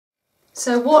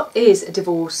So what is a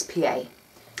divorce PA?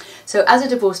 So as a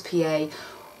divorce PA,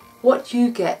 what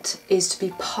you get is to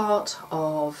be part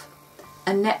of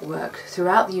a network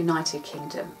throughout the United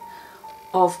Kingdom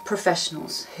of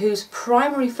professionals whose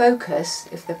primary focus,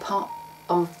 if they're part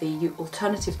of the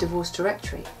Alternative Divorce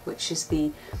Directory, which is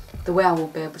the way I will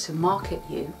be able to market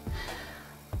you,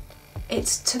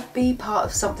 it's to be part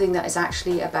of something that is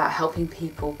actually about helping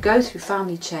people go through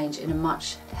family change in a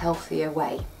much healthier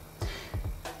way.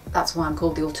 That's why I'm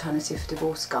called the Alternative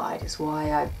Divorce Guide. It's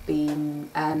why I've been,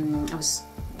 I was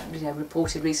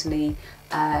reported recently,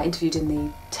 interviewed in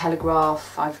the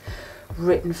Telegraph. I've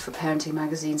written for parenting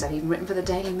magazines. I've even written for the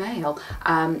Daily Mail.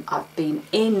 I've been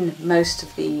in most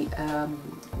of the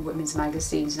women's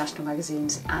magazines, national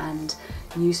magazines and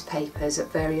newspapers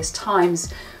at various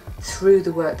times through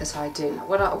the work that I do.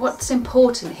 What's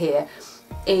important here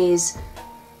is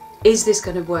this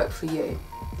going to work for you?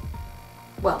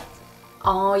 Well,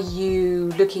 are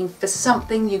you looking for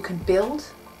something you can build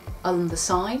on the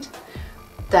side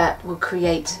that will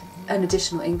create an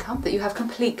additional income that you have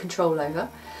complete control over?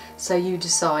 So you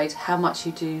decide how much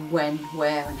you do, when,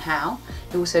 where and how.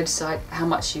 You also decide how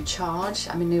much you charge.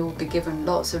 I mean, you will be given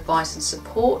lots of advice and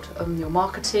support on your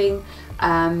marketing,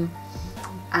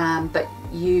 but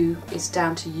it's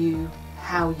down to you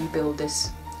how you build this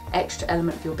extra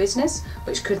element of your business,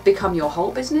 which could become your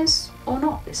whole business or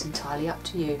not. It's entirely up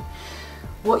to you.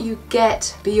 What you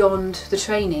get beyond the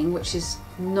training, which is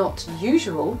not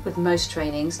usual with most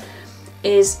trainings,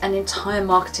 is an entire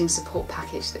marketing support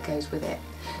package that goes with it.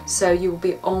 So you will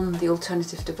be on the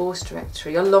Alternative Divorce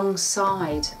Directory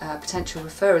alongside potential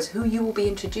referrers who you will be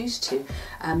introduced to,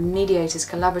 mediators,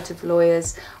 collaborative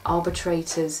lawyers,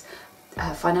 arbitrators,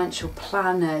 financial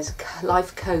planners,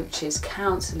 life coaches,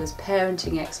 counsellors,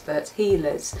 parenting experts,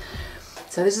 healers.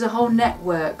 So this is a whole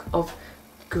network of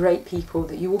great people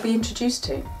that you will be introduced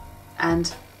to,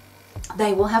 and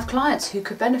they will have clients who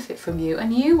could benefit from you,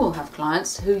 and you will have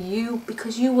clients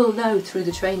because you will know through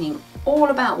the training all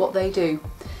about what they do.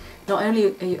 Not only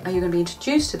are you going to be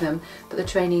introduced to them, but the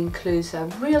training includes a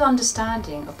real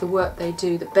understanding of the work they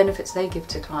do, the benefits they give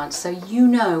to clients, so you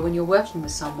know when you're working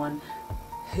with someone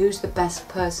who's the best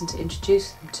person to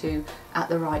introduce them to at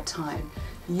the right time.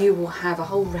 You will have a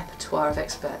whole repertoire of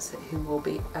experts who will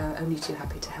be only too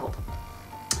happy to help.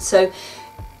 So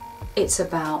it's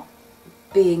about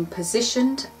being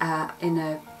positioned in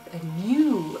a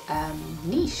new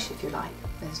niche, if you like,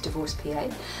 as divorce PA.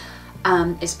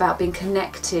 It's about being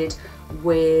connected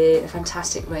with a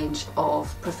fantastic range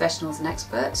of professionals and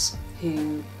experts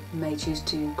who may choose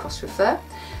to cross-refer.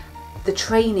 The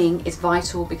training is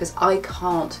vital because I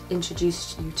can't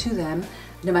introduce you to them,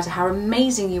 no matter how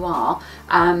amazing you are,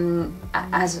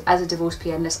 as a divorce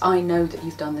PA, unless I know that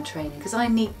you've done the training, because I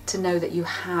need to know that you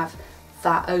have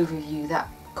that overview, that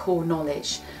core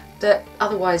knowledge, that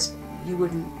otherwise you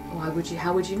wouldn't. Why would you?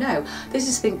 How would you know? This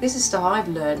is stuff I've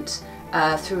learnt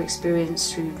through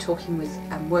experience, through talking with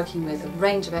and working with a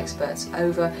range of experts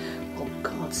over, oh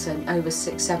God, over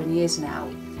 6-7 years now.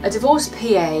 A divorce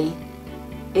PA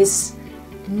is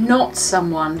not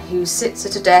someone who sits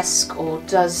at a desk or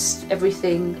does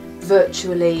everything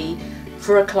virtually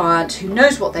for a client who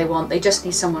knows what they want. They just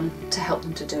need someone to help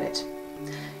them to do it.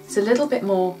 It's a little bit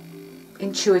more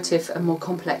intuitive and more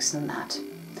complex than that.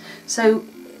 So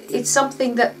it's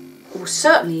something that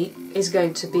certainly is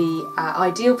going to be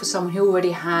ideal for someone who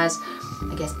already has,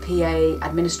 I guess, PA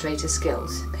administrator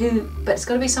skills. But it's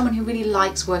got to be someone who really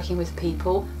likes working with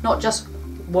people, not just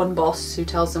one boss who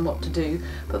tells them what to do,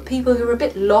 but people who are a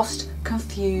bit lost,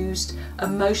 confused,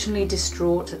 emotionally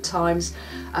distraught at times,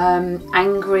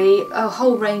 angry, a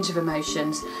whole range of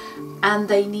emotions, and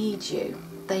they need you.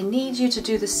 They need you to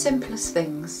do the simplest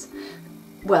things.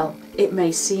 Well, it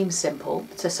may seem simple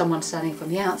to someone standing from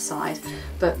the outside,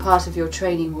 but part of your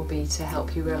training will be to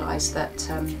help you realise that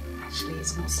actually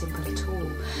it's not simple at all.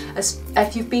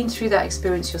 If you've been through that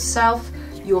experience yourself,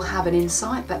 you'll have an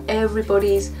insight, but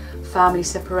everybody's family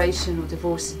separation or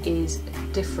divorce is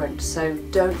different. So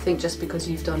don't think just because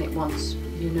you've done it once,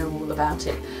 you know all about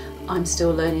it. I'm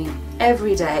still learning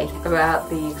every day about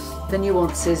the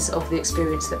nuances of the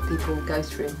experience that people go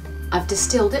through. I've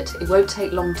distilled it. It won't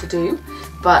take long to do,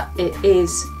 but it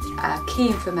is key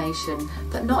information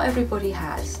that not everybody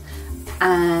has,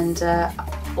 and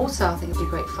also I think it'll be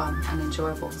great fun and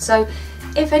enjoyable. So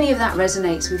if any of that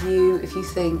resonates with you, if you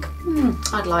think,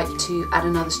 I'd like to add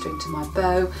another string to my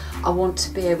bow, I want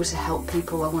to be able to help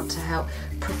people, I want to help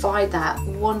provide that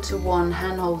one-to-one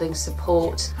hand-holding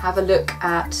support, have a look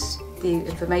at the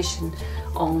information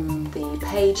on the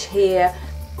page here.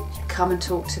 come and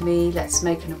talk to me, let's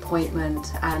make an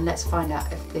appointment and let's find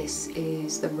out if this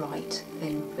is the right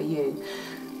thing for you.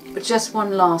 But just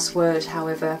one last word,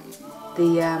 however,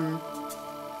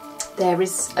 there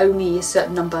is only a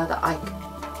certain number that I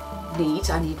need.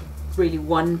 I need really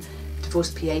one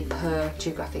divorce PA per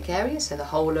geographic area, so the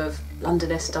whole of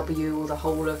London SW or the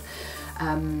whole of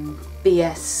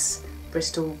BS,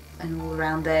 Bristol and all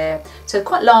around there. So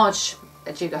quite large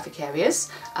geographic areas,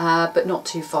 but not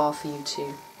too far for you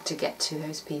to get to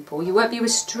those people. You won't be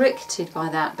restricted by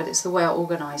that, but it's the way I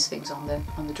organise things on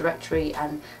the directory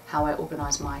and how I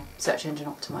organise my search engine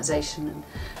optimization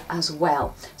as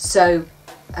well. So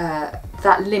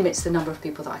that limits the number of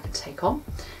people that I can take on.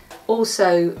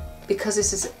 Also, because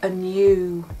this is a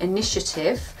new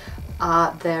initiative,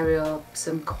 there are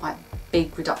some quite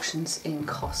big reductions in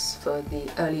costs for the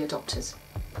early adopters.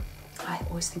 I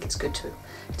always think it's good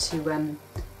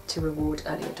to reward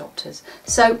early adopters.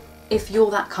 So if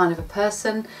you're that kind of a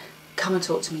person, come and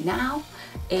talk to me now.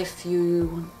 If you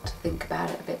want to think about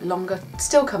it a bit longer,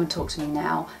 still come and talk to me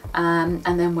now. And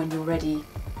then when you're ready,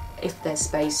 if there's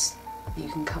space, you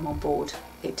can come on board.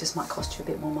 It just might cost you a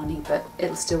bit more money, but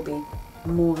it'll still be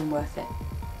more than worth it.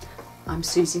 I'm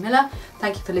Susie Miller.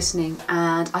 Thank you for listening,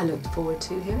 and I look forward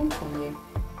to hearing from you.